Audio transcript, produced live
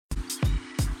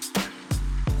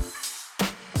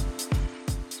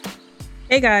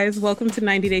Hey guys, welcome to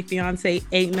 90 Day Fiance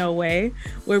Ain't No Way,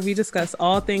 where we discuss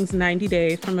all things 90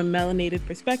 Day from a melanated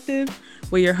perspective.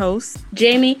 We're your hosts,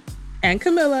 Jamie. and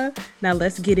Camilla. Now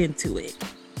let's get into it.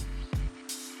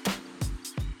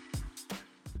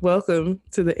 Welcome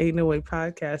to the Ain't No Way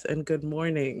podcast, and good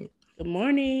morning Good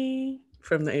morning.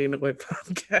 from the Ain't No Way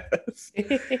podcast.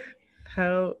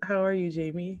 How are you,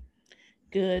 Jamie?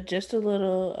 Good. Just a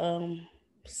little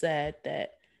sad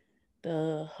that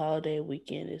the holiday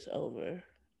weekend is over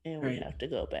and we Right. have to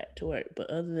go back to work.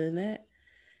 But other than that,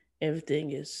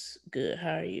 everything is good.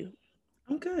 How are you?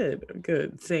 I'm good. I'm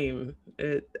good. Same.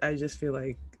 I just feel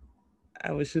like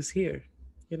I was just here,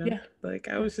 Yeah. Like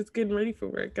I was just getting ready for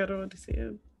work. I don't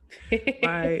understand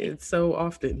why it's so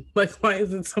often. Like, why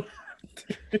is it so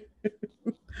often?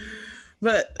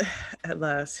 But at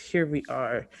last, here we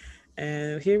are.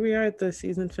 And here we are at the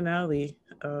season finale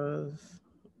of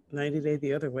 90 Day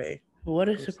the Other Way. What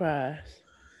a surprise.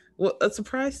 Well, a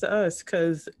surprise to us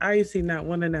because I ain't seen not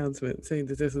one announcement saying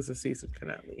that this was a season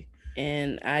finale.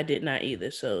 And I did not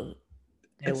either, so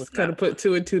I that was just kind of not put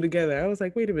two and two together. I was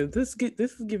like, wait a minute, this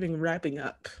is giving wrapping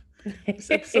up.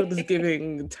 This episode is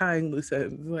giving tying loose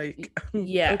ends. Like,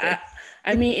 Yeah, okay.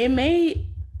 I mean it made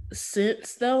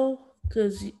sense though,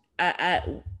 because I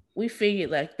we figured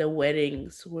like the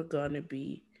weddings were gonna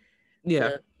be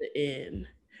Yeah. the end.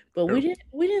 But we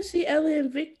didn't see Ellie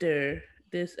and Victor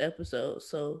this episode,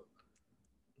 so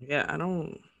Yeah, I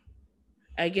don't.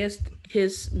 I guess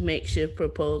his makeshift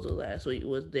proposal last week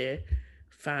was their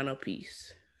final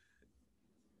piece.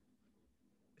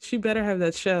 She better have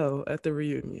that shell at the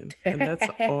reunion. And that's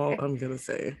all I'm going to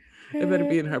say. It better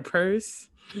be in her purse,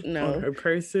 on No, her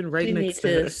person, right she next need to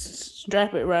to her.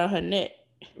 strap it around her neck.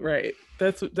 Right.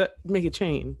 That's what that make a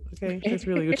chain. Okay. That's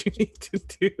really what you need to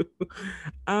do.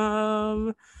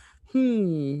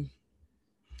 Hmm.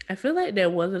 I feel like there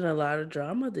wasn't a lot of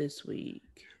drama this week.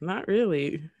 Not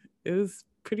really. It was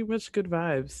pretty much good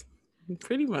vibes.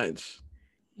 Pretty much.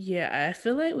 Yeah, I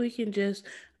feel like we can just.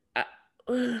 I,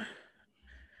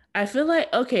 I feel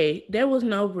like okay, there was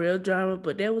no real drama,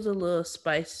 but there was a little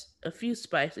spice, a few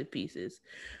spicy pieces,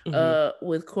 Mm-hmm.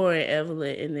 with Corey and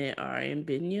Evelyn, and then Ari and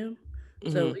Binyam.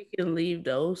 So Mm-hmm. we can leave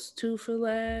those two for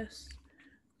last.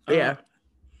 Um, Yeah.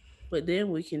 but then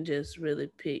we can just really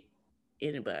pick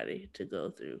anybody to go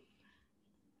through.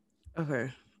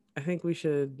 Okay. I think we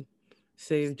should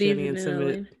save Jenny Steven and and Submit.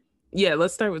 Alina. Yeah,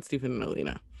 let's start with Stephen and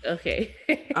Alina. Okay.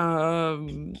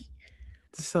 Um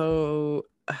so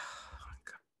oh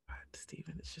God,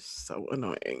 Stephen is just so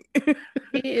annoying.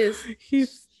 He is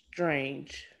He's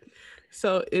strange.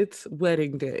 so it's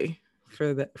wedding day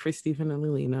for Stephen and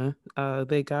Alina.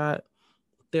 They got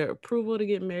their approval to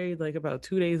get married like about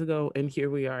 2 days ago, and here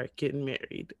we are getting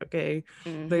married. Okay.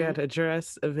 They Mm-hmm. got to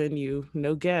dress a venue,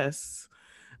 no guests,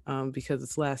 because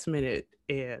it's last minute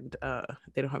and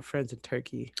they don't have friends in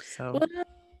Turkey. So Well,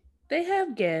 they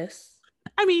have guests.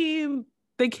 I mean,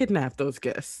 they kidnapped those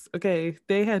guests. Okay,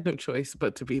 they had no choice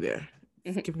but to be there.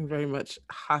 It's giving very much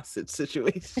hostage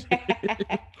situation.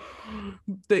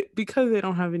 Because they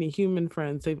don't have any human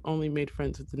friends, they've only made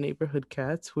friends with the neighborhood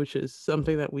cats, which is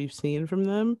something that we've seen from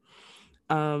them.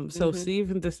 So Mm-hmm.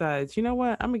 Steven decides, you know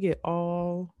what? I'm gonna get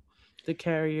all the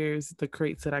carriers, the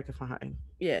crates that I can find,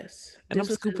 Yes, and I'm this was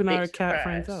his scooping big our cat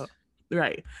friends surprise. up.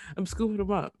 Right, I'm scooping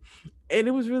them up, and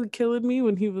it was really killing me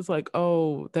when he was like,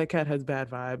 "Oh, that cat has bad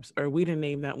vibes," or "We didn't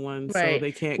name that one, so Right.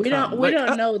 they can't We don't come." we Like,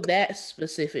 don't know that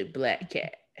specific black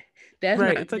cat. That's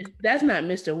right? not It's like that's not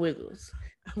Mr. Wiggles.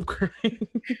 I'm crying.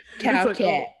 It's Cow like,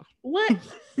 cat. oh. What?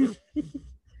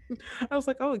 I was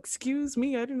like, oh, excuse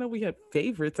me. I didn't know we had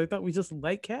favorites. I thought we just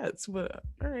like cats. But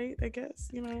all right, I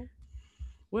guess,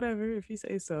 whatever if you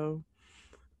say so.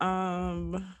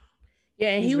 Um, Yeah,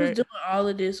 and he's he was very doing all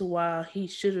of this while he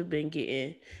should have been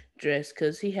getting dressed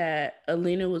because he had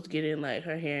Alina was getting like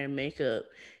her hair and makeup,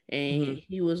 and mhm,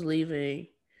 he was leaving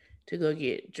to go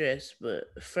get dressed. But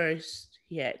first,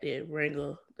 he had to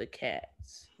wrangle the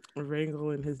cats.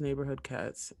 wrangling his neighborhood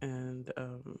cats, and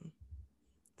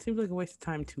seems like a waste of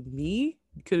time to me.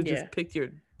 You could have Yeah. just picked your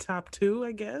top two,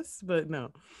 I guess, but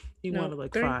no, he No, wanted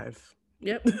like three. five,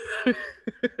 Yep.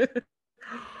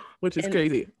 which is And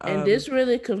crazy. and this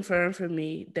really confirmed for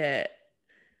me that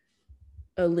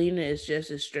Alina is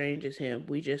just as strange as him.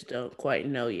 We just don't quite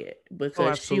know yet Oh,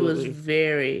 because she was absolutely.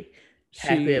 very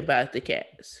happy She about the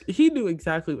cats. he knew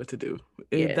exactly what to do.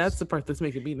 And that's Yes. the part that's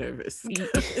making me nervous.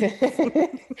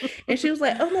 And she was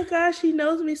like, "Oh my gosh, he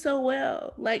knows me so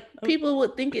well. Like Oh, people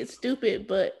would think it's stupid,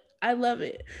 but I love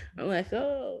it." I'm like,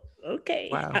 "Oh, okay.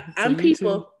 wow. So I'm you two,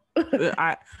 people."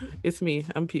 I, it's me.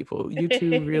 I'm people. You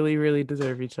two really, really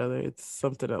deserve each other. It's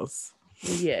something else.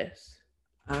 Yes.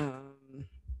 Um,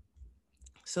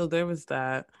 So there was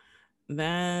that.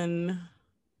 Then,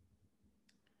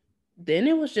 Then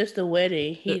it was just a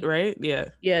wedding. right? Yeah.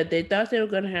 Yeah, they thought they were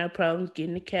gonna have problems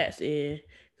getting the cats in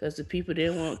because the people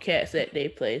didn't want cats at their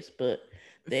place, but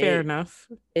Fair they enough.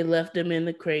 they left them in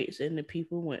the crates and the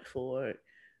people went for it.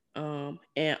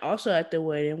 And also at the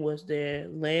wedding was their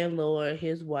landlord,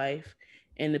 his wife,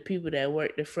 and the people that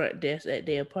worked the front desk at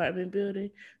the apartment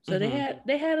building. So Hmm.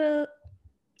 they had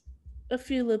a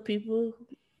few little people.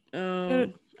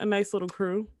 Um, A nice little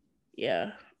crew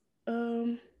yeah.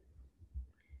 Um,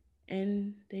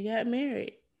 and they got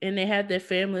married, and they had their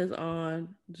families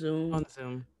on Zoom on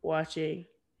Zoom. watching.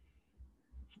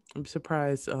 I'm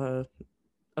surprised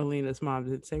Alina's mom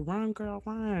didn't say, "Run, girl,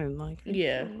 run!" Like,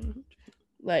 Yeah,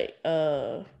 like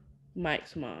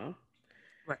Mike's mom.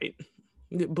 right.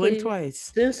 Blink Please twice.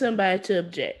 send somebody to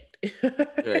object.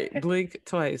 Right. Blink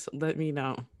twice. Let me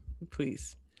know,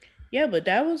 please. Yeah, but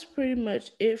that was pretty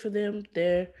much it for them.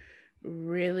 They're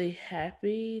really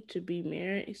happy to be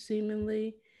married,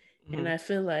 seemingly. And Hmm. I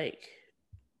feel like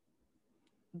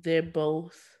they're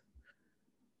both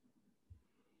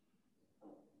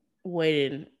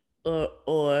waiting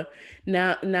or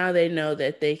now they know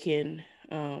that they can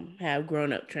have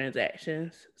grown up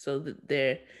transactions, so that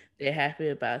they're happy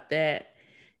about that.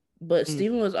 But Mm.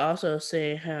 Stephen was also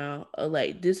saying how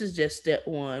like this is just step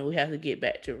one. We have to get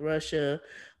back to Russia.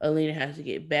 Alina has to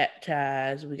get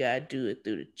baptized. We gotta do it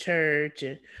through the church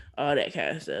and all that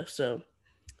kind of stuff. So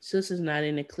sister's not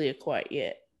in the clear quite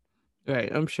yet.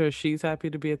 Right. I'm sure she's happy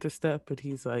to be at the step, but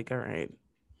he's like, "All right,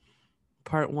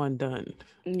 part one done."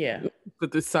 Yeah,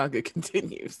 But the saga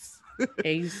continues.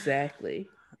 exactly.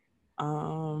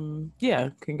 Yeah,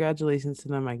 congratulations to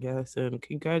them, I guess, and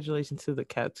congratulations to the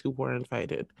cats who were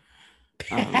invited.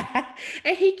 Um,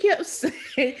 And he kept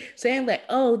saying like,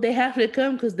 "Oh, they have to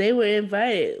come because they were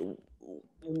invited."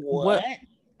 what? What?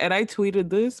 And I tweeted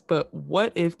this, but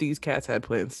what if these cats had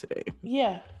plans today?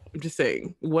 Yeah, I'm just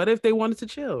saying, what if they wanted to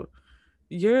chill?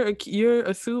 You're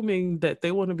assuming that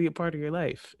they want to be a part of your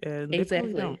life, and they probably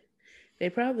exactly. don't. They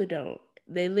probably don't.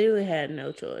 They literally had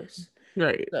no choice.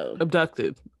 Right? So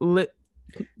Abducted, lit,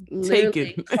 taken.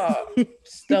 literally caught,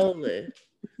 stolen,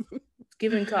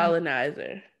 given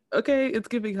colonizer. Okay, it's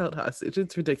giving held hostage.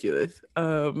 It's ridiculous.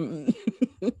 uh,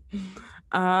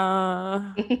 I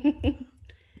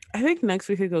think next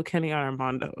we could go Kenny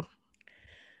Armando.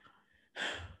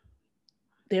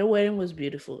 Their wedding was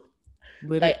beautiful.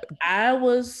 Literally, Like I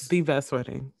was the best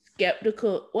wedding.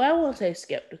 skeptical. Well, I won't say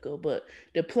skeptical, but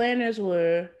the planners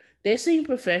were. They seemed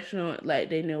professional,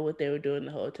 like they knew what they were doing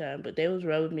the whole time. But they was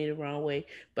rubbing me the wrong way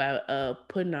by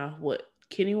putting off what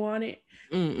Kenny wanted.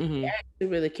 Mm-hmm. It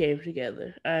really came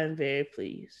together. I am very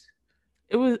pleased.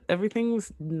 It was everything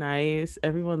was nice.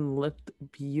 Everyone looked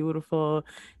beautiful.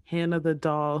 Hannah the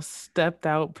doll stepped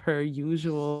out per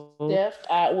usual. Stepped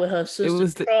out with her It sister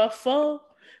was the truffle,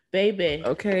 baby.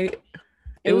 okay.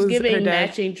 It It was was her giving dad.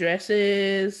 matching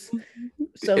dresses.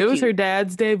 So It was her cute.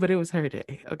 dad's day, but it was her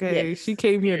day. Okay, she Yes.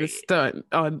 came here to Period. stunt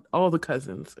on all the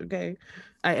cousins. Okay,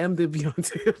 I am the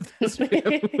Beyonce of this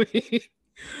family.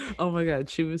 Oh my god,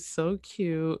 she was so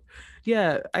cute.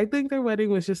 Yeah, I think their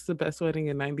wedding was just the best wedding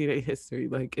in 90-day history.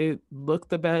 Like it looked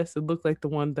the best. It looked like the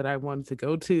one that I wanted to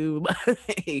go to.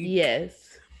 Like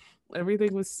Yes.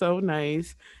 everything was so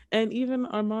nice. And even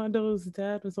Armando's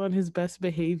dad was on his best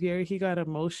behavior. He got He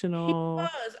emotional.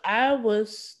 was. I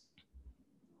was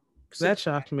That surprised.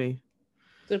 shocked me.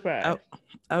 I, Surprised.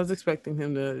 I was expecting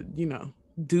him to,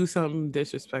 do something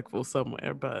disrespectful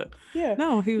somewhere, but Yeah.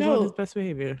 no, he was on his No. best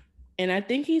behavior. And I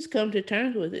think he's come to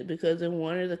terms with it because in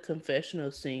one of the confessional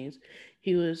scenes,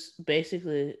 he was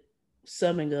basically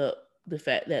summing up the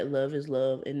fact that love is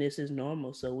love and this is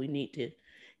normal. So we need to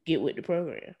get with the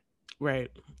program.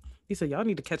 Right. He said, y'all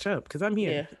need to catch up because I'm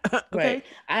here. Yeah. Right. Okay.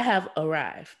 I have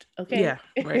arrived. Okay. Yeah.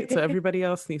 Right. So everybody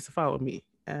else needs to follow me.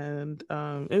 And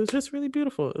it was just really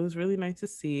beautiful. It was really nice to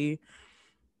see.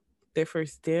 Their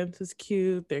first dance was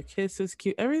cute. Their kiss was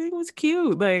cute. Everything was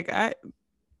cute. Like I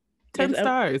Yes, 10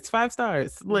 stars, 5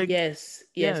 stars. Like, yes,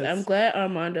 yes. I'm yes. glad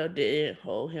Armando didn't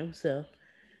hold himself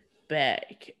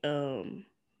back.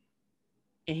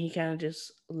 And he kind of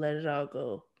just let it all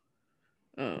go.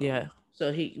 Yeah.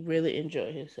 So he really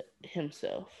enjoyed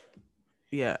himself.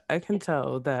 Yeah. I can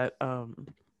tell that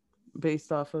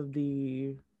based off of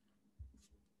the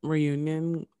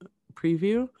reunion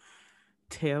preview,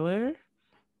 Taylor,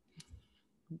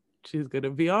 she's gonna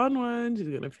be on one. She's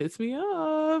gonna piss me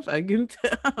off. I can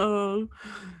tell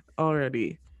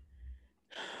already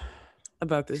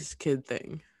about this kid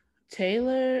thing.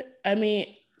 Taylor, I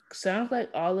mean, sounds like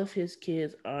all of his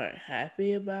kids aren't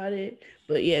happy about it.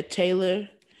 But yeah, Taylor,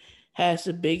 has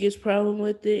the biggest problem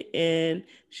with it, and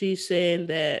she's saying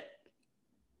that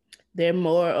they're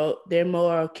more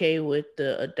okay with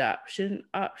the adoption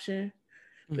option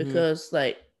Hmm. because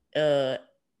uh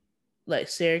like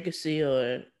surrogacy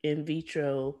or in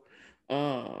vitro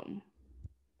um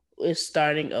is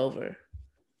starting over.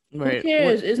 Who Right. What?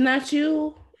 cares? It's not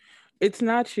you. It's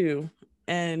not you,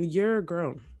 and you're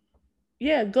grown.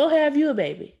 Yeah, go have you a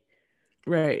baby.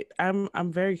 Right. I'm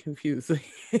very confused.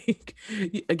 Like,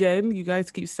 again, you guys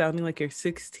keep sounding like you're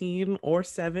 16 or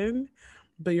 7,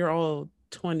 but you're all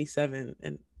 27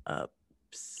 and up.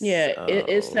 Yeah,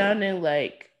 it's So, sounding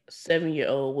like 7-year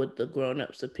old with the grown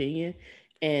up's opinion,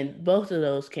 and both of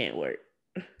those can't work.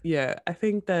 yeah, I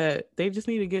think that they just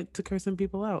need to get to cursing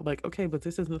people out. Like, okay, but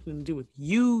this has nothing to do with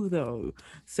you though,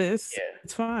 sis. Yeah,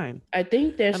 It's fine. I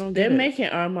think I don't they're get it. making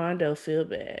Armando feel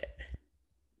bad.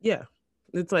 Yeah.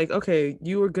 It's like, okay,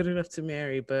 you were good enough to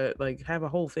marry, but like have a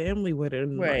whole family with it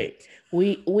and Right. like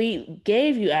We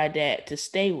gave you our dad to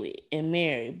stay with and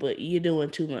marry, but you're doing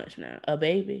too much now. A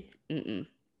baby? Mm-mm.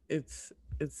 it's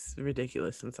it's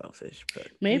ridiculous and selfish, but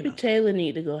Maybe Taylor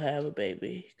need to go have a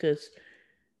baby because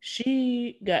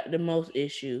she got the most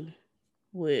issue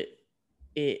with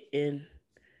it, and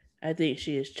I think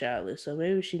she is childless. So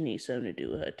maybe she needs something to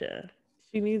do with her time.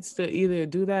 she needs to either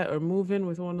do that or move in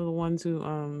with one of the ones who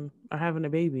are having a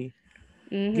baby.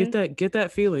 Mm-hmm. Get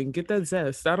that feeling, get that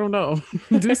zest. I don't know.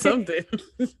 Do something.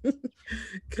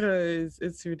 Cause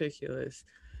it's ridiculous.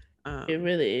 It Um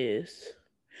really is.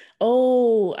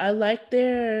 Oh, I like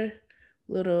their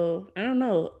little, I don't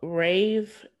know,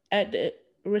 rave at the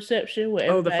reception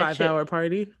where oh, the everybody 5 hour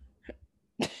party.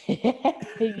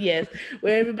 yes,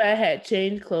 where everybody had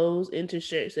changed clothes into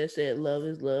shirts that said "Love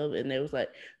is love," and there was like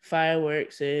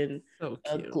fireworks and So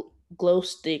cute. glow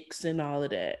sticks and all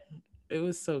of that. It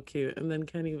was so cute. And then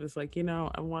Kenny was like,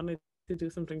 I wanted to do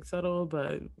something subtle,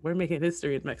 but we're making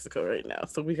history in Mexico right now.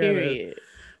 So Period.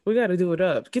 we gotta do it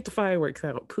up. Get the fireworks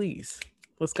out, please.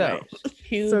 Let's Right. go.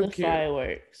 Cue So the cute.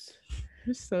 fireworks.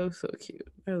 It's so cute.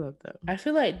 I love that. I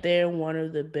feel like they're one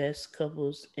of the best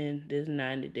couples in this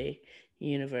 90-day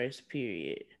universe.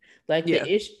 Period. Like Yeah.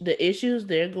 the issues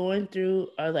they're going through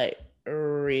are like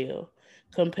real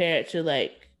compared to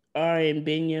like Ari and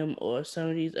Binyam or some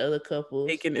of these other couples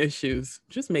Making issues.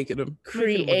 Just making them.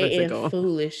 Making them as they creating go.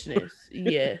 foolishness.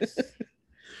 Yes.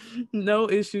 No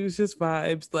issues, just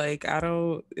vibes. Like I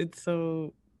don't it's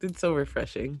so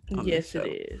refreshing on this Yes, it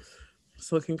show. is.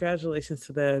 So congratulations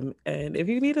to them. And if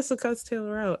you need us to cuss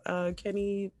Taylor out,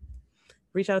 Kenny,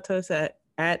 reach out to us at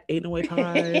Ain't No Way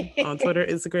Pod on Twitter,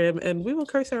 Instagram, and we will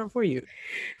curse her out for you.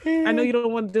 I know you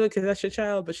don't want to do it because that's your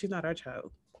child, but she's not our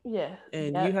child. Yeah. And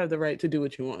you Got, have the right to do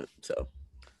what you want. So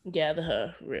gather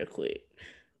her real quick.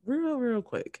 real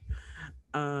quick.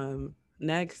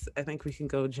 Next, I think we can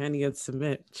go Jenny and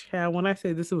Submit. Child, when I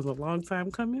say this was a long time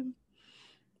coming,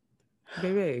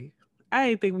 baby, I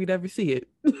didn't think we'd ever see it.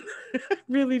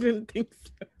 Really didn't think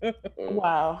so.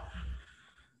 Wow.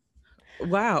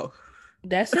 Wow.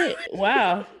 That's it.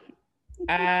 Wow.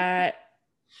 I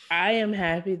I am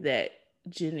happy that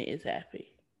Jenny is happy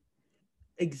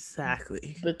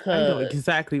Exactly. I know because,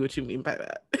 exactly what you mean by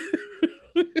that.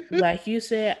 like you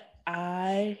said,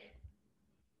 I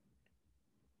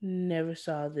never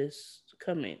saw this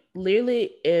coming.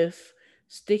 Literally, if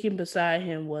sticking beside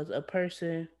him was a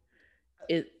person,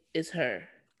 it's her.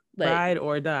 Like Ride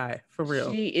or die, for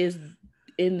real. she is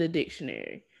in the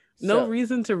dictionary. No So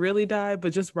reason to really die,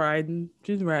 but just riding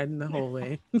the whole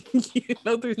way.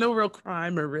 There's no real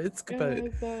crime or risk, but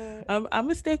oh god. I'm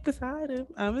a stick beside him.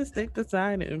 I'm a stick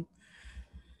beside him.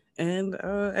 And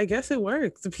I guess it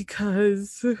works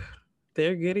because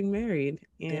they're getting married.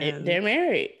 And They're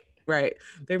married. right,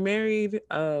 they're married.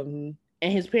 And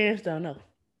his parents don't know.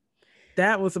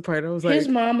 That was the part I was His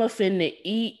like, mama finna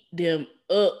eat them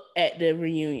up at the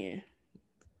reunion.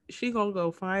 she gonna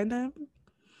go find them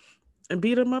and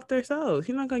beat them up themselves.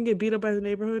 You're not gonna get beat up by the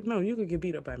neighborhood. No, you could get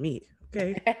beat up by me.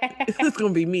 Okay, it's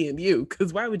gonna be me and you.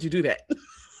 Because why would you do that?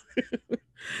 It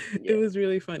Yeah. was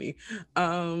really funny.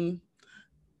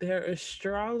 Their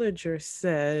astrologer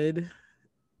said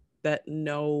that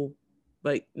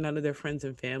none of their friends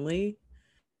and family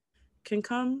can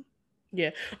come.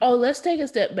 Yeah. Oh, let's take a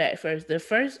step back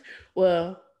first.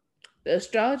 Well, the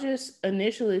astrologers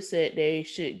initially said they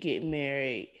should get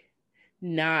married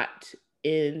not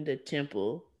in the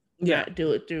temple, Yeah. not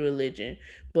do it through religion.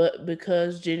 But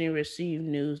because Jenny received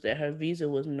news that her visa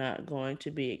was not going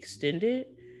to be extended,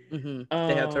 They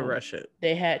had to rush it.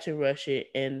 they had to rush it,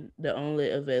 and the only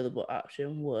available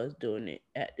option was doing it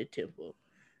at the temple.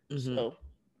 Mm-hmm. So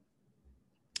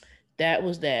that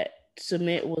was that.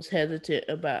 Submit was hesitant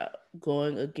about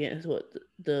going against what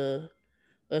the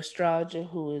astrologer,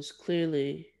 who is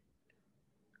clearly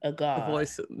a god.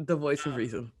 The voice of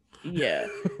reason. Yeah.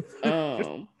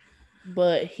 Um,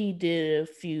 but he did a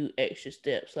few extra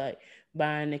steps like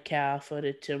buying the cow for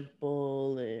the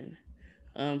temple and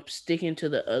sticking to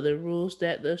the other rules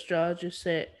that the astrologer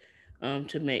set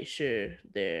to make sure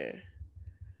their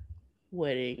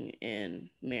wedding and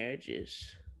marriage is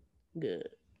good.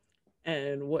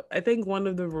 And what I think one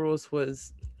of the rules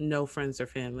was no friends or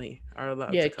family are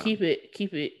allowed Yeah, to come. keep it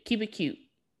cute.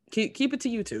 Keep it to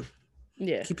you two.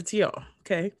 Yeah. Keep it to y'all.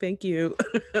 Okay, thank you.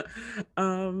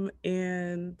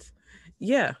 And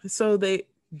yeah, so they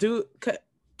do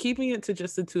keeping it to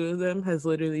just the two of them has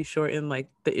literally shortened like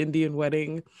the Indian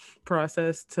wedding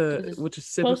process to, Because it's which is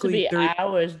supposed to typically be three.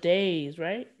 hours, days,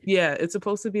 right? Yeah, it's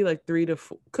supposed to be like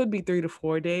could be 3 to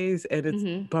 4 days, and it's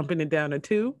Mm-hmm. bumping it down to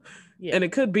two, Yeah. and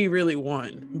it could be really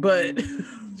one, but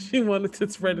she wanted to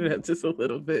spread it out just a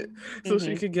little bit so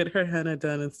she Mm-hmm. could get her henna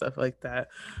done and stuff like that.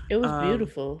 It was Um,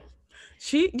 beautiful.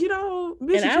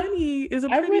 Miss And Jenny is a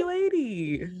I pretty read.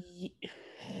 lady.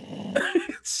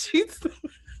 She's.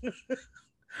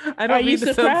 I Are don't you mean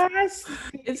to sound. surprised?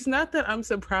 It's not that I'm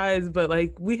surprised, but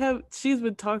like she's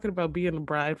been talking about being a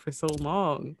bride for so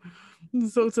long.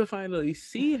 So to finally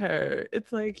see her,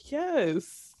 it's like,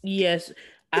 yes. Yes,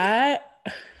 I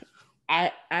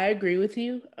I agree with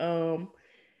you.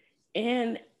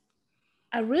 And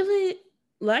I really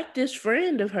like this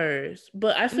friend of hers,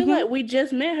 but I feel Mm-hmm. like we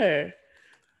just met her.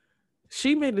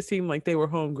 She made it seem like they were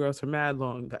homegirls for mad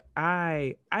long, but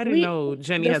I didn't We know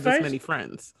Jenny the had this first many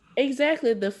friends.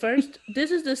 exactly the first.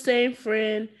 This is the same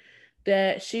friend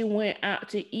that she went out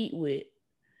to eat with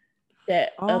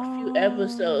that a few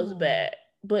episodes Oh, back.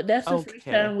 But that's the first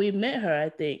okay. time we met her, I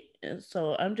think. And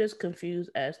so I'm just confused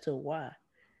as to why.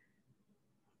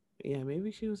 Yeah,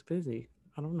 maybe she was busy.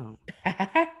 I don't know.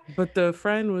 But the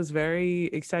friend was very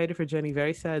excited for Jenny,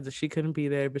 very sad that she couldn't be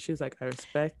there. But she's like, I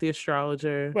respect the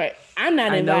astrologer. Right. I'm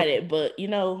not I know, invited, but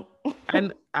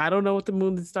and I don't know what the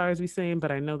moon and stars be saying,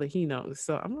 but I know that he knows.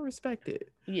 So I'm gonna respect it.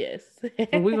 yes.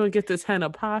 But we're gonna get this henna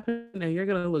popping, and you're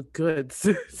gonna look good.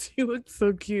 She looked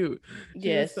so cute. She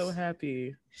was so Yes.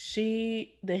 happy.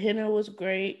 The henna was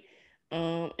great.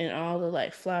 And all the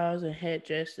like flowers and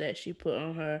headdress that she put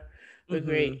on her were Mm-hmm.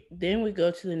 great. Then we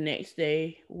go to the next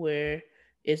day where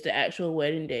it's the actual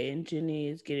wedding day and Jenny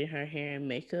is getting her hair and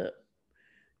makeup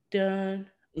done.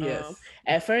 Um, Yes.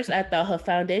 at first I thought her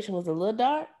foundation was a little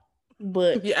dark,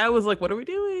 but Yeah, I was like, what are we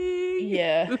doing?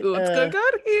 yeah, What's going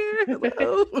on here?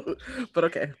 Hello. But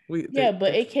okay, yeah,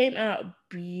 but that's it came out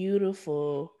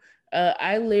beautiful.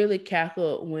 I literally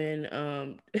cackled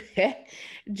when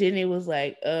Jenny was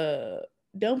like,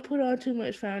 don't put on too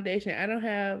much foundation. I don't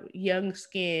have young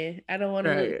skin. I don't want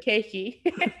to look right. cakey.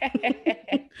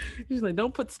 She's like,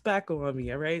 don't put spackle on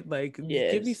me, all right? Like, give me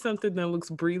Yes. something that looks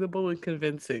breathable and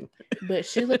convincing. But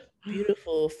she looked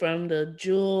beautiful from the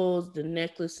jewels, the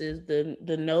necklaces,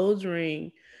 the nose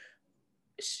ring.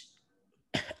 Sh-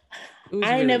 It was I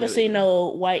ain't really, never really seen good. no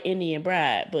white Indian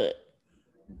bride, but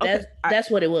Okay, that's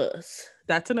what it was.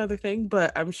 that's another thing,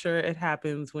 but I'm sure it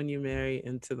happens when you marry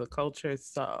into the culture.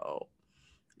 So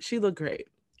she looked great.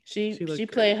 She She she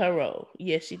looked played great. her role.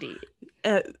 Yes, she did.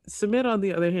 Submit, on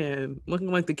the other hand,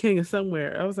 looking like the king of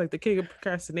somewhere. I was like the king of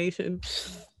procrastination,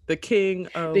 the king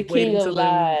The of king waiting of till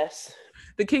lies.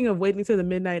 the king of waiting to the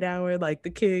midnight hour, like the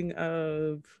king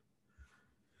of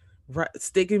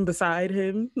sticking beside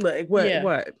him. Like Yeah.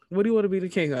 what do you want to be the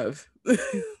king of?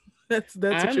 That's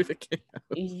what I'm you're the king of.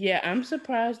 yeah, I'm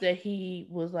surprised that he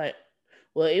was like,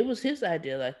 well, it was his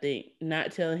idea, I think,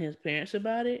 not telling his parents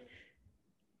about it.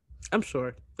 I'm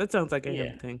sure that sounds like a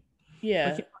him Yeah. thing.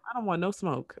 Like, Yeah. I don't want no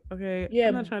smoke. Okay, I'm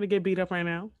Yeah, not trying to get beat up right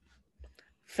now.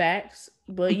 facts.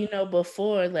 But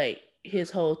before like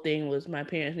his whole thing was my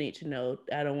parents need to know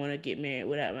I don't want to get married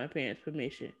without my parents'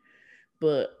 permission.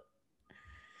 But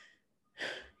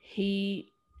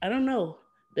he I don't know,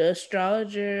 the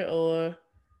astrologer or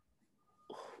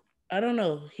I don't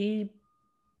know, he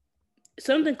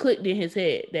something clicked in his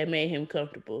head that made him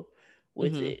comfortable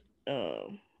with Hmm. it.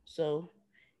 So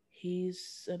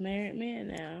he's a married man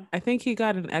now. I think he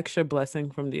got an extra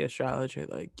blessing from the astrologer.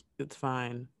 Like, it's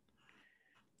fine.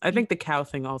 I think the cow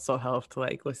thing also helped.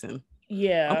 Like, listen,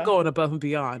 I'm Yeah, going above and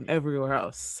beyond everywhere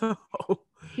else. So,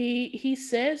 he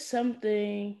said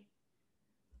something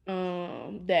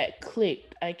that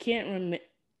clicked. I can't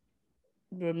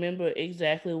remember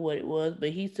exactly what it was, but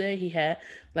he said he had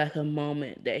like a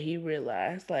moment that he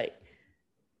realized like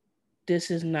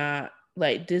this is not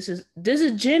like this is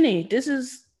Jenny. This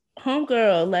is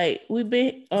homegirl. Like we've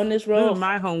been on this this is road.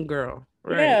 my home girl.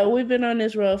 Right. Yeah, we've been on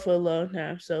this road for a long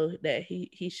time, so that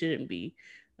he shouldn't be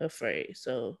afraid.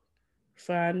 So Which is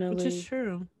finally,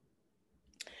 true.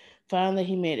 finally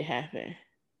he made it happen.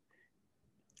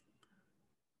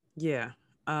 Yeah.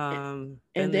 And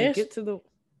Then they there's get to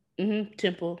the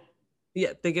Temple.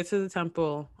 yeah, they get to the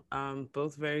temple.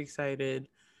 Both very excited.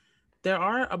 There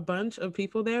are a bunch of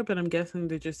people there, but I'm guessing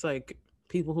they're just like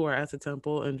people who are at the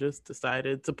temple and just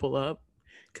decided to pull up.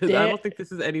 Because I There, don't think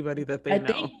this is anybody that they I know.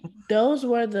 think those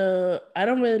were the. I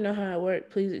don't really know how it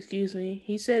worked. Please excuse me.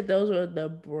 He said those were the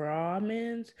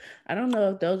Brahmins. I don't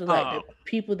know if those are like the Oh,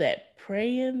 people that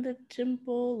pray in the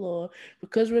temple, or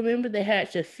because remember they had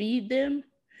to feed them,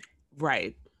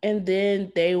 right. and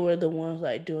then they were the ones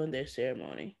like doing their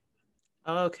ceremony.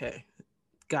 Okay.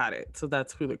 Got it. So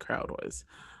that's who the crowd was.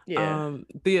 Yeah.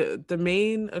 The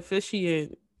main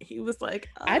officiant, he was like,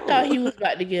 I thought "Oh." he was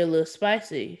about to get a little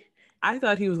spicy. I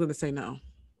thought he was going to say no.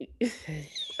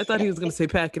 I thought he was going to say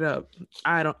pack it up.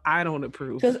 I don't Because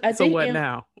approve. I So think what in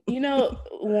now?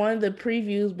 one of the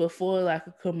previews before like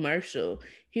a commercial,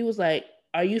 he was like,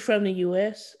 "Are you from the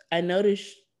U.S.? I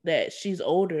noticed that she's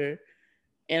older."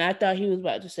 And I thought he was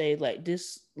about to say like,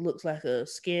 "This looks like a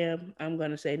scam. I'm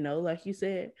gonna say no," like you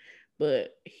said,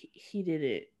 but he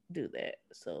didn't do that.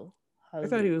 So I thought he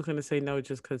hallelujah. was going to say no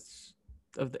just cuz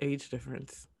of the age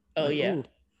difference. Oh Like, yeah. ooh,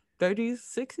 30s,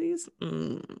 60s?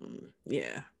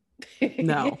 Yeah.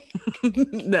 No.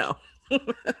 No.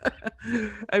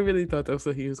 I really thought that's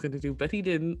what he was going to do, but he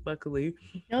didn't, luckily.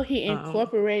 No, he Um,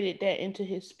 incorporated that into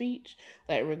his speech,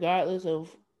 like regardless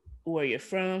of where you're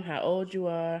from, how old you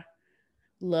are,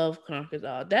 love conquers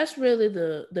all. That's really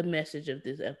the message of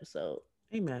this episode.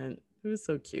 Amen. It was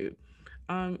so cute.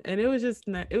 And it was just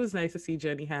it was nice to see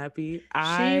Jenny happy. She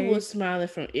I was smiling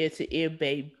from ear to ear,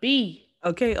 baby.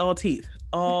 okay, all teeth,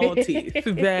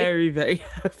 very very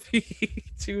happy.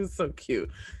 She was so cute.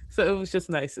 So it was just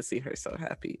nice to see her so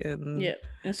happy. And Yep.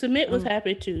 And Submit was um,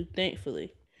 happy too,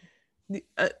 thankfully.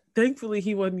 thankfully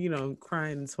he wasn't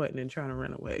crying and sweating and trying to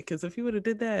run away. Because if he would have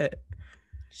did that,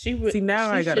 see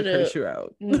now She I gotta should have curse you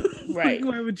out. Like, right.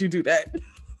 why would you do that?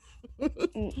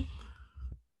 Mm,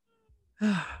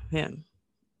 Man.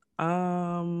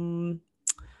 Um.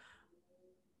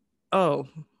 Oh,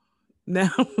 now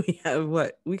we have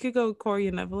what? We could go Corey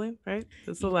and Evelyn, right?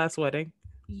 That's the last wedding.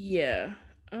 yeah.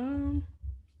 Um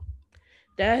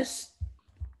that's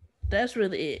that's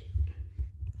really it.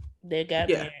 They got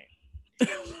Yeah.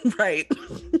 married. Right.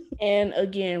 And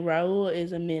again, Raul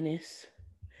is a menace.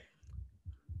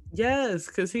 Yes,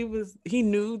 because he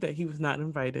knew that he was not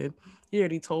invited. He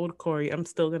already told Corey, I'm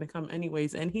still gonna come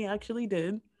anyways, and he actually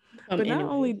did. Come But not anyway,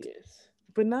 only yes.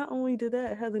 but not only did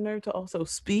that have the nerve to also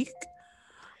speak,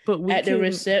 but we At the can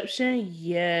reception,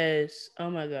 yes. Oh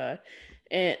my god.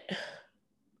 And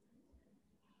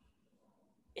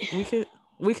we can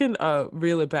we can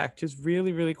reel it back just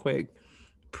really, really quick.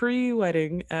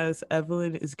 Pre-wedding, as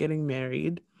Evelyn is getting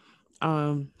married,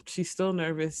 she's still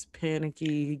nervous,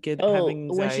 panicky, oh, having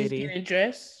when she's anxiety. getting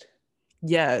dressed,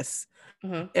 Yes.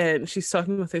 uh-huh. And she's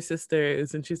talking with her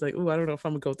sisters and she's like, "Oh, I don't know if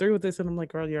I'm gonna go through with this." And I'm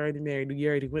like, "Girl, you're already married. You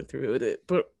already went through with it."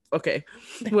 But okay,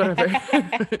 whatever.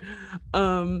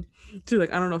 um, she's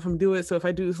like, "I don't know if I'm do it. So if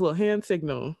I do this little hand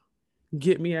signal,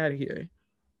 get me out of here."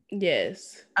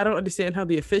 Yes. I don't understand how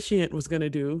the officiant was gonna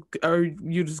do. Are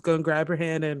you just gonna grab her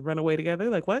hand and run away together?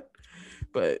 Like what?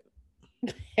 But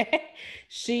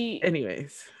She,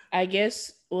 anyways, I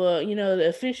guess, well, the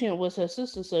officiant was her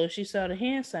sister, so if she saw the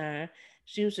hand sign,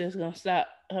 she was just gonna stop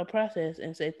her process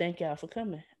and say, "Thank y'all for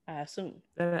coming," I assume.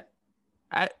 that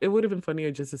it would have been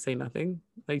funnier just to say nothing,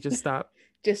 like just stop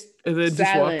Just and then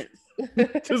just walk,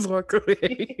 silence. just walk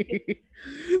away,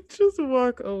 just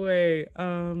walk away.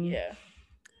 Yeah.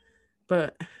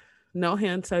 But no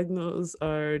hand signals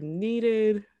are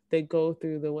needed. They go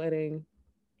through the wedding,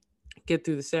 get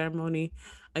through the ceremony.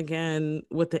 Again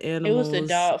with the It was the animals.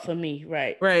 dog for me,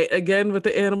 right? Right. Again with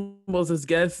the animals as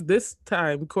guests. This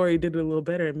time Corey did it a little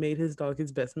better and made his dog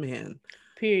his best man.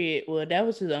 Period. Well, that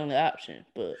was his only option,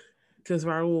 but Because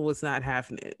Raul was not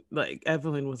having it. Like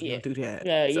Evelyn wasn't yeah, gonna do that.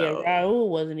 yeah. So Raul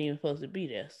wasn't even supposed to be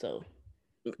there, so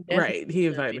right, definitely he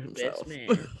was gonna be invited the best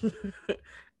himself.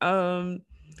 man. um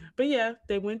but yeah,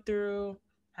 they went through,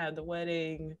 had the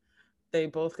wedding. They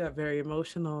both got very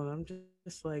emotional and I'm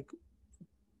just like,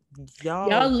 y'all,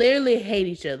 Y'all literally hate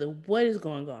each other. What is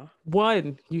going on?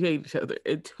 one, you hate each other,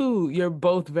 and two, you're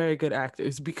both very good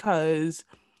actors because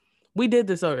we did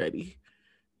this already.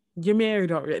 You're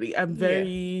married already. Yeah. I'm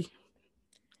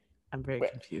very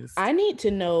Right. confused. I need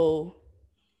to know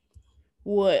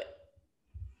what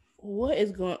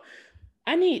is going.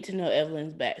 I need to know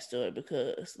Evelyn's backstory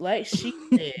because, like she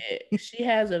said, she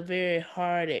has a very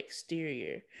hard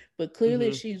exterior, but clearly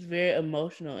Mm-hmm. she's very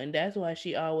emotional, and that's why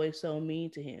she always so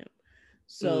mean to him.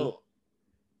 Mm. So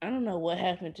I don't know what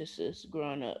happened to sis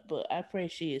growing up, but I pray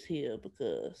she is healed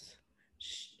because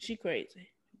she crazy.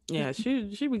 Yeah,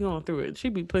 she be going through it. She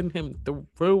be putting him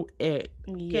through it.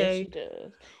 Yes, she Okay.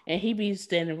 does, and he be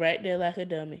standing right there like a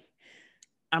dummy,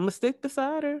 I'ma stick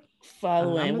beside her. And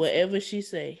following I'ma whatever she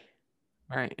say.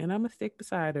 right. And I'ma stick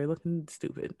beside her looking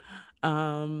stupid.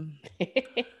 Um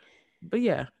but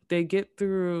yeah, they get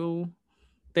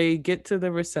to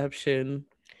the reception.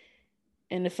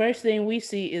 And the first thing we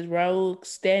see is Raul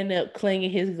standing up,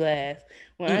 clinging his glass.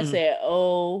 When I Mm-mm. said,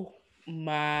 "Oh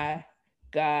my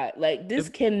God," like this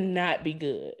If cannot be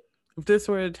good. if this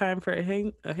were a time for a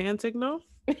hand signal,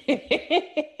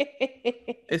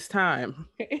 it's time.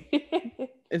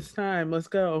 It's time. Let's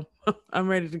go. I'm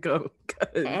ready to go.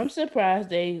 'Cause- I'm surprised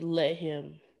they let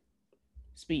him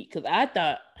speak because I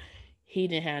thought he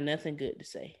didn't have nothing good to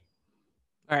say.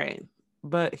 All right.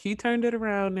 But he turned it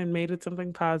around and made it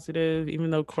something positive,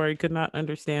 even though Corey could not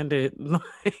understand it.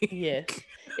 Yes, Like,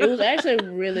 it was actually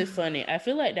really funny. I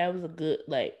feel like that was a good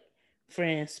like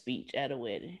friend speech at a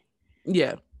wedding.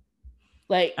 yeah.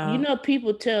 Like, Um,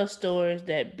 people tell stories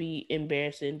that be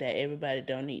embarrassing that everybody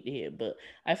don't need to hear, but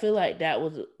I feel like that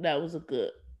was a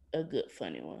good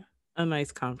funny one. a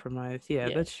nice compromise. Yeah,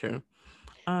 that's Yes. true.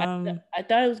 I Um, I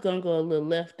thought it was gonna go a little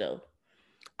left though.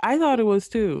 I thought it was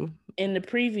too. In the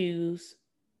previews,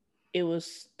 it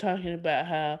was talking about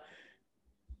how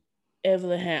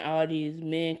Evelyn had all these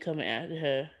men coming after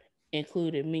her,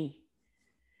 including me.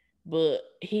 But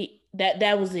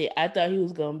that was it. I thought he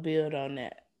was gonna build on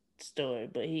that story,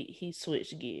 but he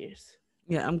switched gears.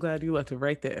 Yeah, I'm glad you left it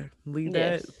right there.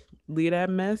 Yes, Leave that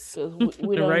mess because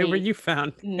we don't right where need you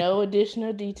found it. no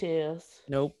additional details.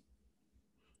 Nope.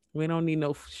 We don't need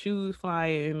no shoes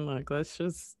flying. Like, let's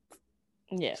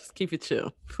Yeah, just keep it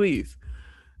chill, please.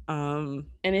 Um,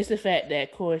 and it's the fact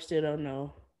that Corey still don't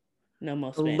know no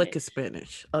more a lick of Spanish.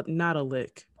 Spanish, not a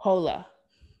lick. Hola.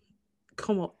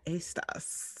 ¿Cómo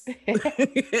estás?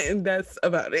 And that's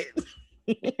about it.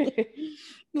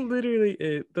 Literally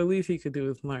it. The least he could do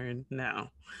is learn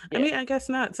now. I Yeah, mean, I guess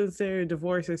not since they're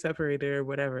divorced or separated or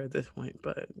whatever at this point,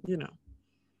 but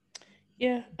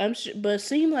yeah. I'm sure, but it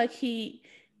seemed like he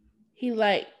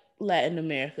liked Latin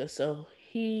America, so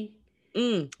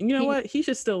You know he what? He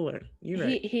should still learn. You're he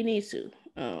right. he needs to.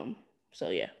 So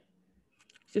yeah.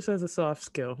 Just as a soft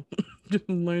skill. Just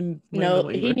learn the No,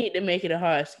 he language. need to make it a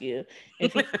hard skill.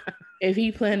 If he if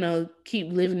he plan on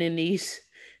keep living in these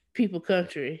people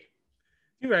country.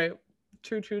 You're right.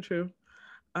 True, true, true.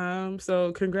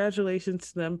 So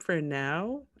congratulations to them for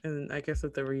now. And I guess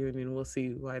at the reunion we'll see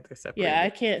why they're Yeah, I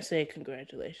separated. can't say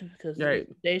congratulations because Right.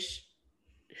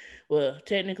 well,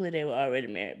 technically they were already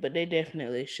married, but they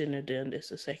definitely shouldn't have done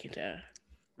this a second time.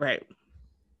 Right.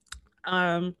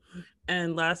 Um,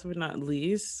 and last but not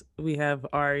least, we have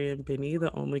Ari and Benny,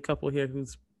 the only couple here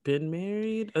who's been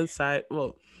married aside,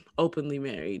 well, openly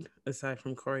married aside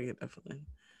from Corey and Evelyn.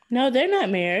 No, they're not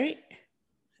married.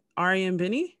 Ari and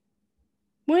Benny,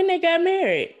 When they got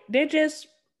married, they're just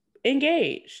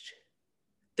engaged.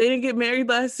 they didn't get married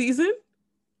last season.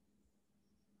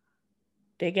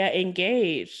 They got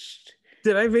engaged.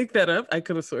 Did I make that up? I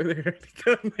could have sworn they already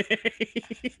got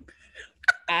married.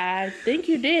 I think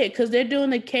you did because they're doing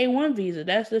the K1 visa.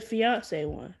 That's the fiance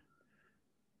one,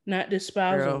 not the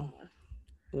spousal Girl,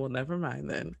 well, never mind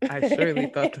then. I surely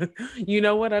thought that. You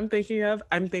know what I'm thinking of?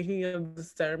 I'm thinking of the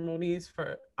ceremonies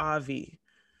for Avi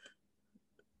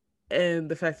and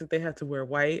the fact that they had to wear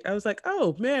white. I was like,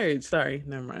 oh, marriage. Sorry,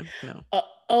 never mind. No.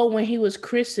 Oh, when he was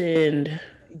christened.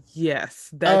 Yes,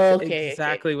 that's Oh, okay.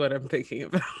 exactly what I'm thinking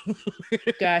about.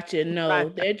 Gotcha. No,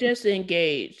 Right. they're just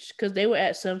engaged because they were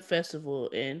at some festival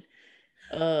and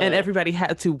And uh everybody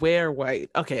had to wear white.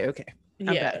 Okay, okay.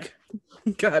 I'm yeah. back.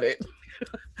 Got it.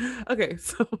 Okay,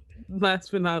 so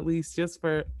last but not least, just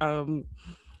for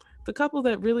the couple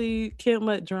that really can't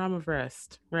let drama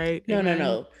rest, right? No, no, Amen.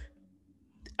 no.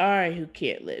 All right, who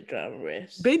can't let drama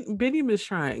rest? Benny is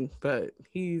trying, but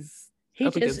he's He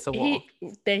up just against the wall.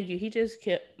 he thank you. He just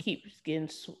keeps getting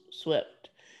swept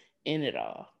in it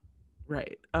all.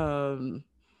 Right.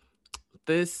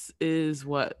 This is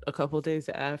what, a couple days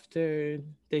after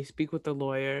they speak with the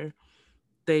lawyer.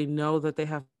 They know that they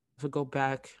have to go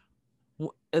back.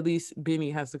 At least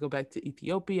Benny has to go back to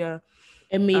Ethiopia, um,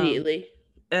 Immediately.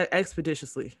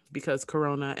 expeditiously because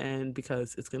Corona and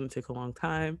because it's going to take a long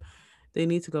time. They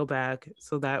need to go back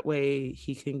so that way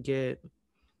he can get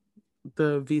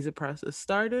the visa process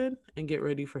started and get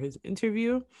ready for his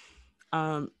interview.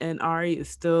 And Ari is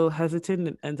still hesitant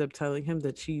and ends up telling him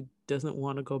that she doesn't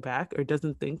want to go back or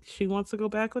doesn't think she wants to go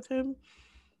back with him.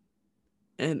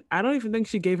 And I don't even think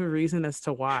she gave a reason as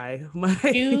to why. Like,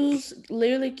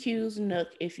 Literally cues Nook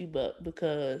if you buck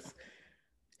because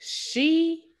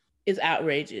she is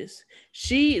outrageous.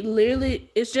 She literally,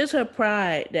 it's just her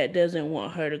pride that doesn't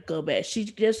want her to go back. She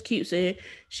just keeps saying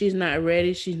she's not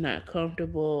ready, she's not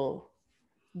comfortable.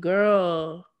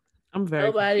 Girl, I'm very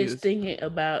nobody's confused. thinking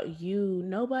about you.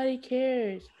 Nobody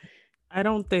cares. I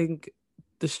don't think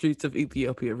the streets of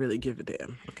Ethiopia really give a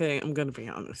damn. Okay, I'm gonna be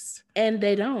honest. And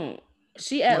they don't.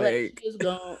 She act like Like, she is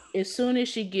going as soon as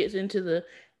she gets into the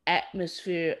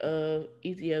atmosphere of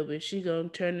Ethiopia, she gonna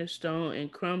turn to stone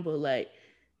and crumble like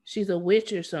she's a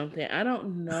witch or something. I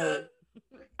don't know.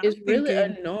 I'm It's really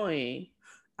thinking, annoying.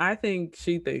 I think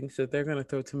she thinks that they're gonna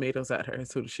throw tomatoes at her as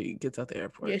soon as she gets out the Yeah,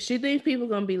 airport. she thinks people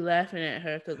gonna be laughing at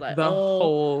her because like, The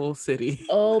whole city.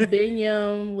 oh,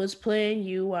 Binyam was playing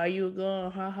you while you were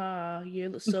gone. Ha ha, you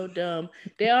look so dumb.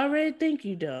 They already think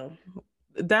you dumb.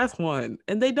 That's one,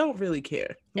 and they don't really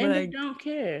care. And they Like, don't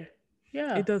care.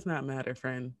 Yeah. it does not matter,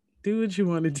 friend. Do what you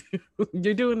want to do.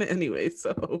 You're doing it anyway,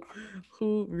 so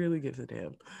who really gives a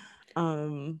damn?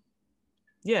 Um,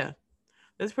 yeah,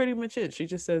 that's pretty much it. She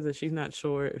just says that she's not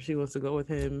sure if she wants to go with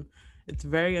him. It's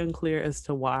very unclear as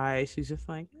to why. She's just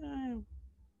like,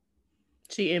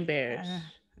 She embarrassed.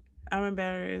 I'm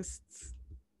embarrassed.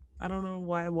 I don't know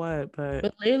why, what, but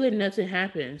But literally nothing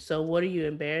happened. So what are you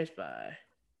embarrassed by?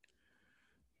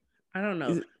 I don't know.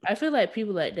 is, I feel like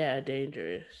people like that are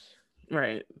dangerous.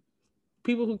 right.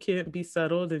 People who can't be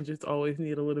settled and just always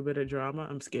need a little bit of drama.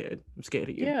 I'm scared. I'm scared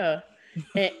of you. Yeah.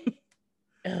 And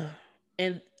uh,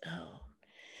 and oh,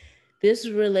 this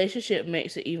relationship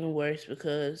makes it even worse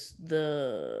because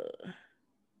the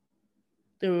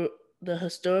the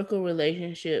historical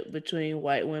relationship between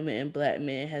white women and black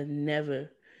men has never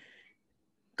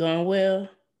gone well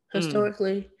Mm,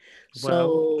 historically.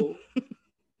 well, So,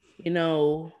 you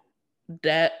know,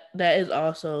 that is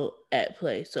also at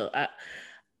play. So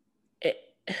it,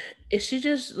 is she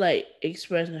just like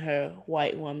expressing her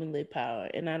white womanly power,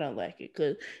 and I don't like it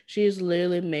because she's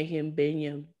literally making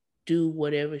Binyam do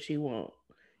whatever she wants,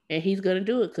 and he's gonna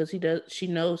do it because he does. She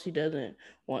knows he doesn't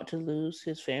want to lose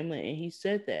his family, and he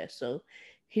said that, so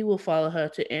he will follow her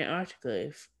to Antarctica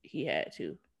if he had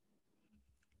to.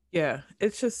 yeah,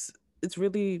 it's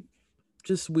really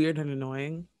just weird and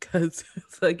annoying because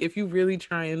it's like if you really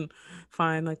try and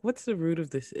find like what's the root of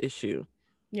this issue,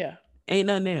 Yeah, ain't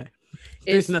nothing there.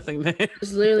 There's it's nothing there.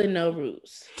 it's literally no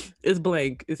roots. It's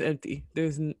blank. It's empty.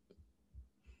 It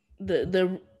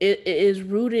is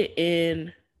rooted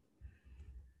in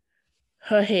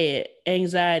her head,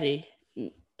 anxiety,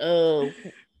 uh,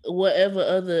 whatever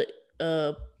other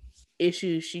uh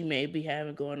issues she may be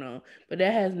having going on, but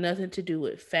that has nothing to do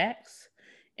with facts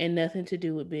and nothing to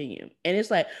do with Binyam. And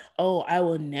it's like, oh, I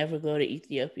will never go to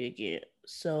Ethiopia again.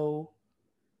 So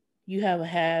you have a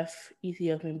half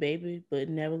Ethiopian baby, but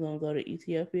never gonna go to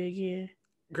Ethiopia again.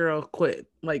 girl, quit.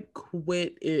 Like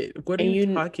quit it. What are And you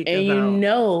you talking and you about?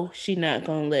 know she not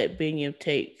gonna let Binyam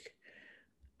take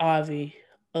Avi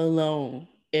alone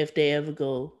if they ever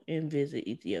go and visit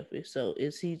Ethiopia. So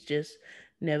is he just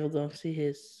never gonna see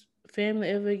his family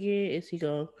ever again? Is he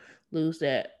gonna lose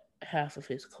that half of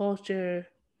his culture?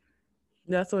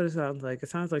 That's what it sounds like. It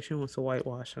sounds like she wants to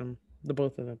whitewash them, the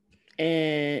both of them.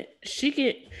 And she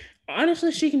can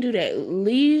honestly she can do that.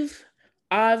 Leave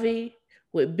Avi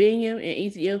with Binyam in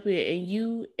Ethiopia and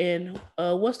you and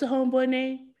what's the homeboy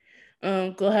name?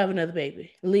 Go have another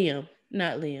baby. Liam.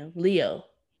 Not Liam. Leo.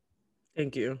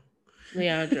 Thank you.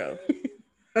 Leandro.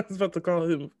 I was about to call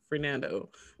him Fernando.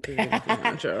 His name is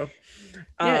Leandro.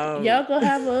 Yeah, Um, y'all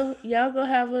go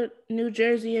have a New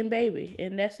Jersey and baby,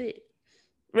 and that's it.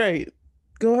 right.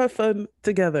 Go have fun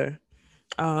together.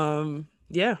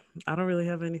 Yeah, I don't really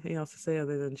have anything else to say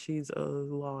other than she's a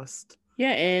Yeah,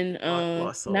 and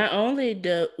lost soul. not only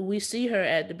do we see her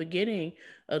at the beginning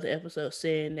of the episode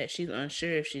saying that she's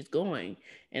unsure if she's going,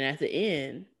 and at the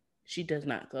end she does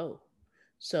not go.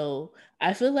 So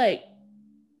I feel like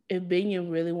if Binyam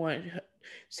really wanted her,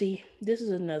 see, this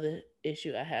is another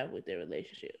issue I have with their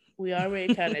relationship. We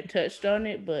already kind of touched on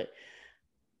it, but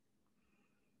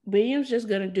William's just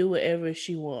gonna do whatever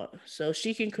she wants. So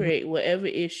she can create whatever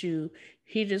issue.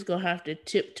 He just gonna have to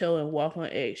tiptoe and walk on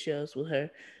eggshells with her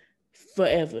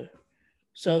forever.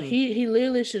 So Mm-hmm. he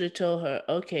literally should have told her,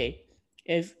 okay,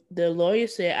 if the lawyer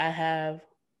said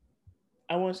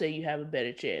I won't say you have a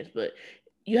better chance, but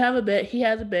he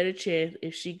has a better chance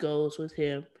if she goes with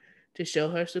him to show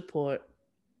her support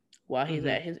while he's Mm-hmm.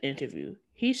 at his interview.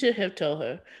 he should have told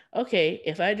her, okay,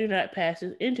 if I do not pass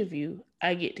this interview,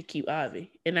 I get to keep Avi.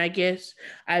 And I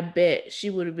bet she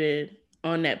would have been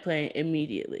on that plane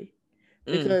immediately.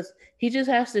 Mm, Because he just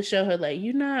has to show her, like,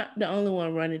 you're not the only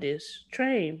one running this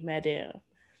train, madam.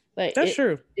 Like, that's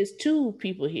true. it's two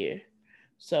people here.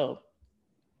 So,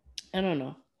 I don't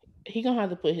know. He gonna have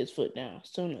to put his foot down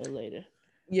sooner or later.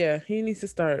 Yeah, he needs to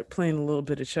start playing a little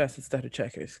bit of chess instead of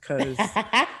checkers because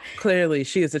clearly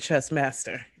she is a chess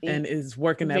master and is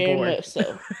working that Very board. much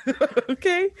so.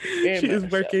 Okay, Very she is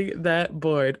much so. working that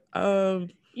board.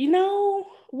 You know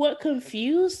what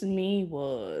confused me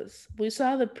was we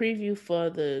saw the preview for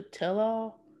the tell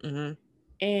all, mhm,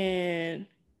 and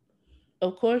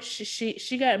of course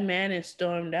she got mad and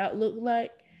stormed out, looked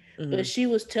like, but mhm. she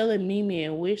was telling Mimi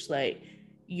and Wish, like,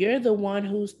 you're the one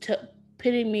who's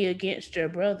pitting me against your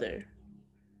brother.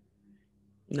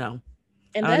 No,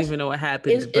 And I don't that's even know what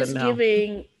happened, but it's no.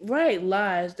 giving right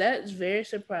lies. That's very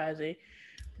surprising.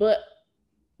 But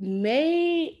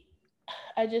may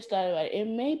I just thought about it. It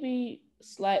may be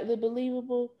slightly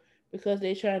believable because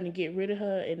they're trying to get rid of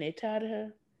her and they tired of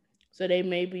her. So they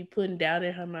may be putting doubt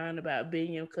in her mind about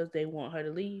Bingham because they want her to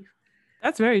leave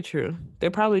That's very true.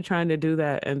 They're probably trying to do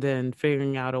that and then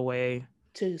figuring out a way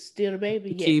to steal the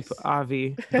baby. to keep Yes.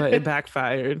 Avi, but it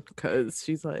backfired because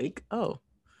she's like, "Oh,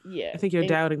 Yeah. I think you're And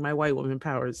doubting my white woman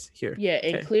powers here." yeah,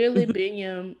 and Okay, clearly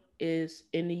Bingham is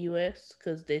in the US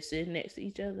because they sit next to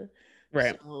each other.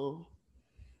 right. So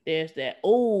there's that.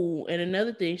 Oh, and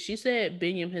another thing, she said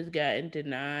Bingham has gotten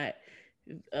denied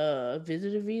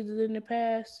visitor visas in the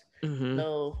past. Hmm.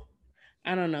 So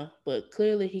I don't know, but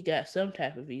clearly he got some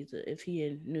type of visa if he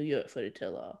in New York for the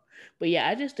tell all. But yeah,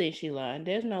 I just think she lying.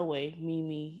 There's no way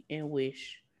Mimi and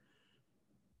Wish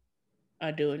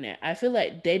are doing that. I feel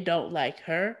like they don't like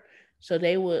her, so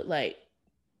they would like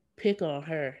pick on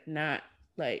her, not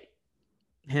like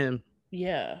Him.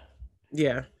 yeah.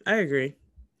 Yeah, I agree.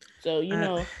 So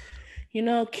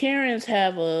Uh, Karens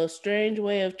have a strange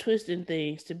way of twisting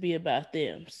things to be about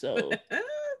them. So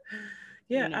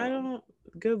you yeah, I know, don't.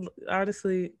 Good,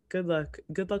 honestly, good luck.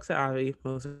 Good luck to Avi,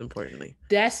 most importantly.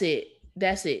 that's it.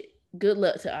 That's it. Good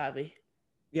luck to Avi.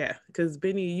 Yeah, because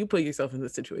Benny, you put yourself in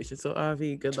this situation. So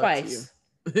Avi, good luck to you.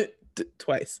 Twice.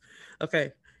 Twice.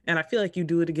 Okay. And I feel like you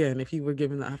do it again if you were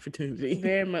given the opportunity.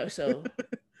 Very much so.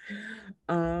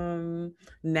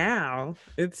 Now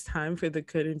it's time for the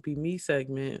couldn't be me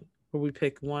segment where we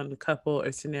pick one couple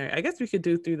or scenario. I guess we could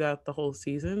do throughout the whole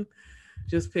season.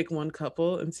 Just pick one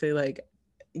couple and say like,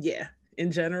 yeah,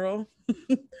 in general,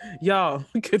 y'all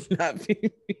could not be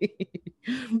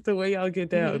me. The way y'all get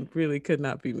Hmm. down really could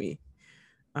not be me.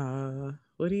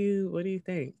 What do you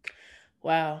think?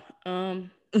 Wow.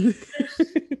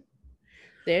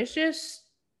 There's just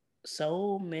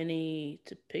so many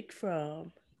to pick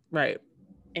from, Right.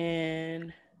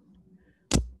 and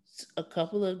a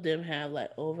couple of them have like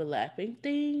overlapping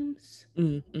themes.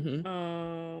 Mm-hmm.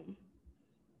 Um,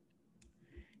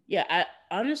 yeah, I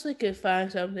honestly could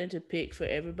find something to pick for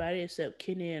everybody except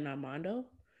Kenny and Armando.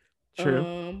 True.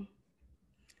 Um,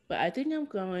 but I think I'm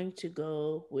going to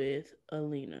go with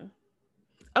Alina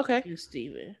Okay. and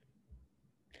Steven.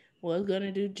 Was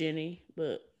gonna do Jenny,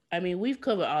 but I mean we've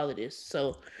covered all of this,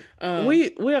 so um We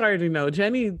already know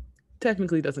Jenny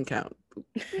technically doesn't count.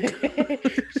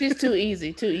 she's too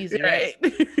easy, right?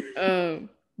 Right.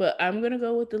 But I'm gonna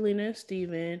go with Alina and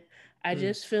Steven. I Mm,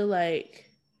 just feel like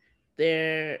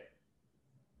their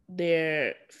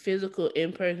their physical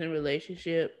in person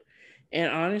relationship,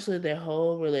 and honestly their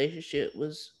whole relationship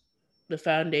was the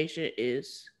foundation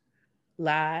is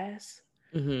lies.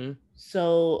 mm-hmm.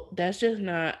 So that's just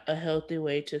not a healthy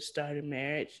way to start a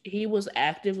marriage. He was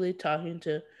actively talking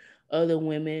to other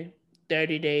women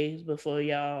 30 days before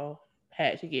y'all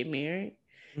had to get married.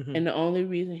 Mm-hmm. And the only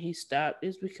reason he stopped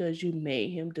is because you made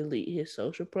him delete his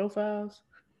social profiles.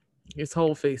 His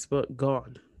whole Facebook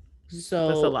gone. That's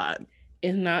a So lot.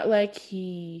 it's not like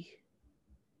he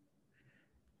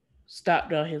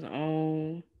stopped on his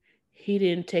own. He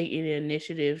didn't take any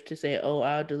initiative to say, "Oh,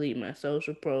 I'll delete my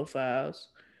social profiles."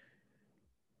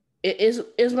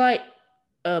 It's like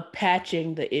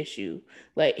patching the issue.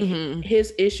 Like Mm-hmm.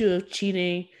 his issue of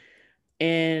cheating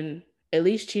and at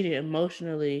least cheating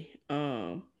emotionally,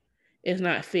 is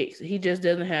not fixed. He just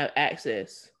doesn't have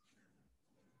access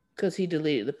because he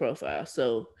deleted the profile.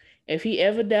 So if he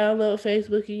ever download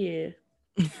Facebook again,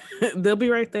 They'll be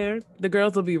right there. The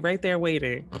girls will be right there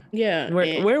waiting. yeah,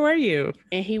 Where were you?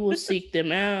 and he will seek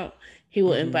them out. He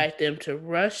will Mm-hmm. invite them to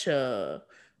Russia.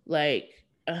 Like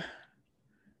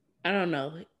I don't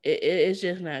know. It's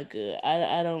just not good.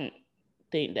 I don't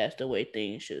think that's the way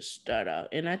things should start out.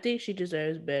 And I think she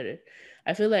deserves better.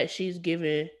 I feel like she's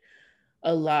given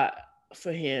a lot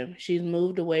for him. She's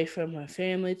moved away from her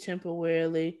family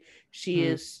temporarily. She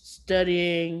Hmm. is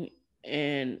studying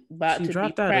and about She to be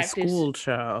dropped out of practiced. school,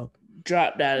 child.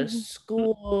 Dropped out of Mhm.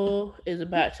 school, is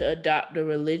about to adopt a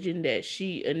religion that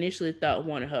she initially thought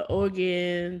wanted her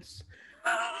organs.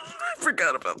 I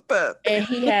forgot about that.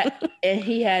 And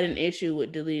he had an issue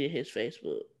with deleting his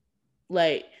Facebook.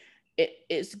 Like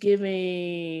it's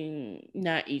giving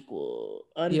not equal,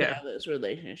 Yeah. unbalanced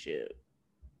relationship.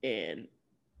 And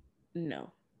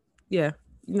no. Yeah.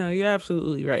 No, you're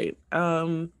absolutely right.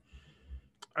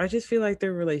 I just feel like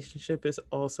their relationship is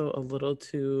also a little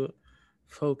too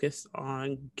focused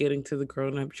on getting to the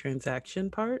grown up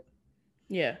transaction part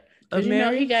Yeah. of Because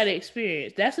he got marriage.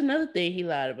 experience. That's another thing he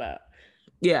lied about.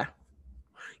 Yeah.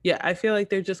 Yeah. I feel like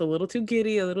they're just a little too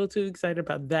giddy, a little too excited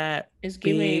about that It's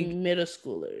big. giving middle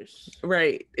schoolers.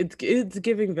 Right. It's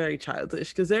giving very childish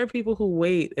because there are people who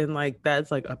wait and like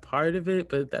that's like a part of it,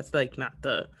 but that's like not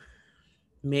the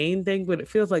main thing. But it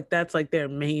feels like that's like their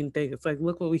main thing. It's like,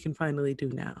 look what we can finally do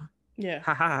now. Yeah.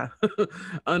 Haha.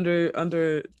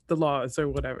 under the laws or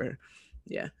whatever.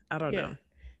 Yeah. I don't Yeah. know.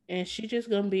 And she just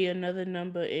gonna be another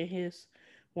number in his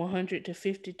 100 to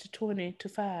 50 to 20 to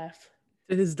 5.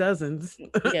 To his dozens.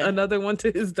 Yeah. Another one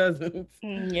to his dozens.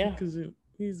 Yeah. Because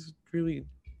he's really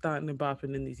dotting and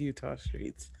bopping in these Utah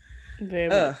streets. Very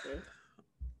much Uh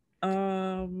so.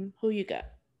 um Who you got?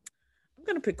 I'm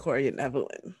gonna pick Corey and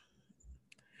Evelyn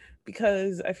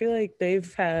because I feel like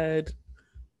they've had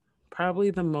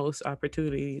probably the most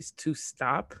opportunities to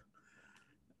stop,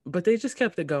 but they just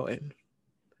kept it going,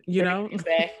 you Bring know? it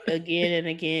back again and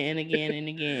again and again and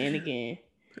again and again.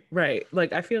 Right.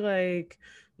 Like, I feel like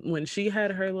when she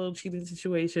had her little cheating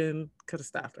situation, could have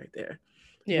stopped right there.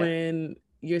 Yeah. When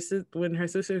when her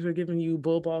sisters were giving you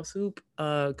bull ball soup,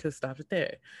 could have stopped it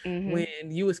there. Mm-hmm. When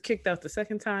you was kicked out the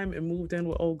second time and moved in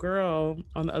with old girl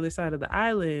on the other side of the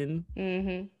island,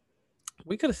 Mm-hmm.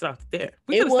 we could have stopped it there.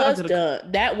 We could It have stopped was it.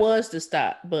 done. That was the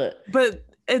stop, but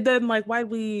And then like why do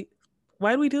we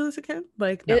do this again?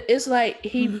 Like no. it's like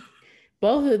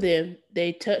both of them,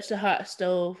 they touch the hot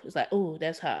stove. It's like, oh,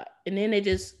 that's hot, and then they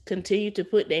just continue to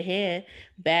put their hand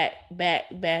back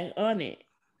on it,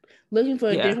 looking for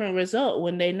a Yeah. different result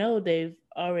when they know they've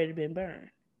already been burned.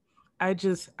 I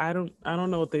don't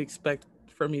know what they expect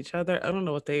from each other. I don't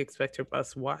know what they expect from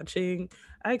us watching.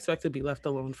 I expect to be left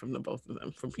alone from the both of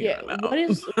them from here Yeah. on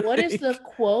What out. is the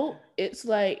quote? It's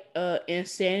like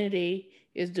insanity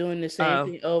is doing the same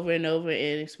Um, thing over and over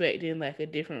and expecting like a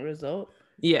different result.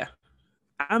 yeah.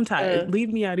 I'm tired. Uh Leave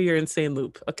me out of your insane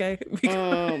loop, okay?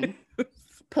 um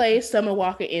play Summer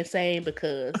Walker insane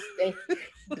because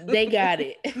they got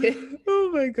it. Oh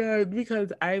my god,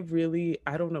 because I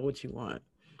don't know what you want.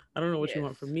 I don't know what you Yes.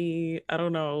 want from me. I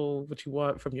don't know what you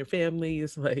want from your family.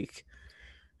 It's like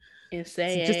just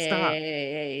stop.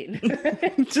 Insane.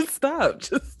 Just stop.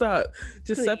 Just stop.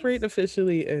 Just separate Please.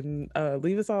 officially and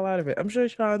leave us all out of it. I'm sure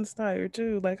Sean's tired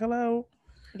too. Like, hello.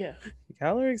 Yeah.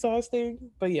 Y'all are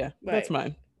exhausting. But yeah, that's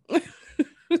Right. mine.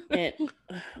 And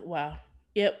wow.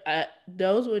 Yep.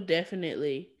 Those were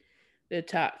definitely the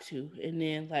top two. And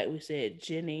then, like we said,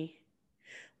 Jenny.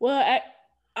 Well, I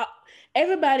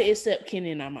everybody except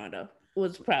Kenny and Armando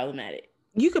was problematic.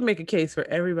 You can make a case for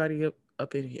everybody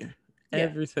up in here. Yeah.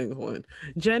 Every single one.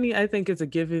 Jenny, I think, is a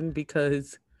given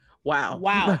because wow.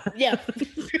 Wow. Yeah.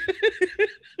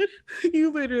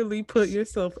 You literally put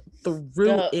yourself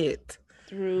through it.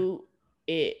 Through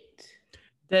it.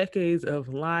 Decades of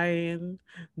lying,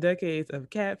 decades of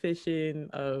catfishing,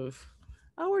 of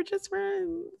oh, we're just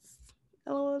friends.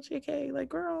 LOL JK. Like,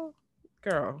 girl,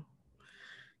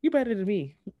 you better than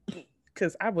me.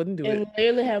 Cause I wouldn't do And it.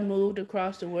 literally have moved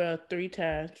across the world 3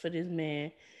 times for this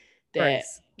man that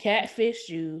Bryce catfished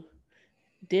you,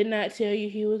 did not tell you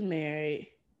he was married,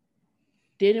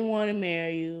 didn't want to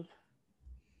marry you.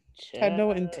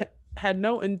 had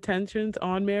no intentions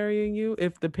on marrying you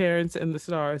if the parents and the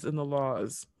stars and the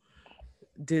laws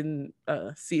didn't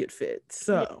see it fit.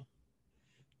 So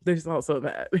there's also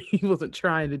that. He wasn't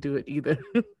trying to do it either.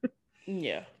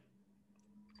 Yeah.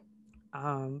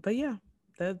 But yeah,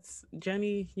 that's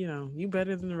Jenny, you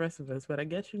better than the rest of us, but I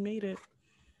guess you made it.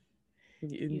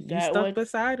 You stuck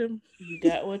beside him. You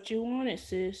got what you wanted,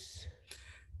 sis.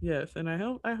 Yes, and I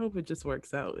hope it just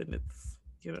works out and it's,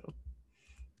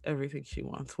 everything she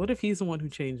wants. What if he's the one who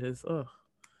changes? Oh.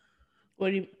 What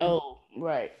do you oh,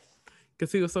 right.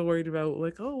 Because he was so worried about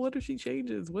like, oh, what if she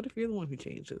changes? What if you're the one who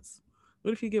changes?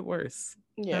 What if you get worse?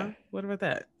 Yeah. Huh? What about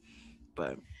that?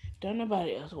 But don't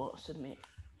nobody else want to submit.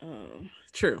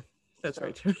 True. That's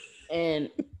very true. And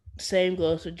same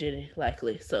goes for Jenny,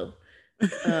 likely. So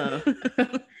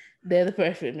they're the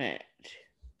perfect match.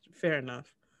 Fair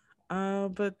enough.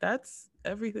 But that's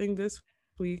everything this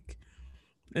week.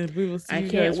 And we will see I you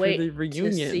guys can't for the wait to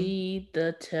reunion. see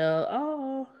the tell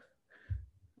all.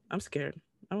 I'm scared.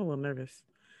 I'm a little nervous.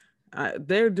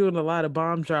 They're doing a lot of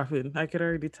bomb dropping. I could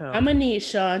already tell. I'm gonna need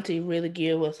Sean to really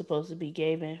give what's supposed to be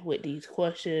given with these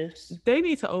questions. They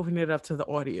need to open it up to the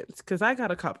audience because I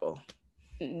got a couple.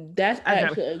 That's I got.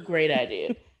 actually a great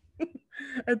idea.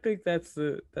 I think that's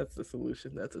the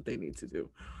solution. That's what they need to do.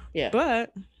 Yeah.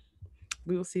 But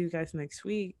we will see you guys next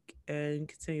week and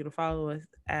continue to follow us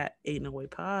at Ain't No Way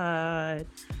Pod.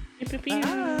 Pew, pew, pew.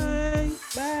 Bye.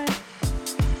 Bye.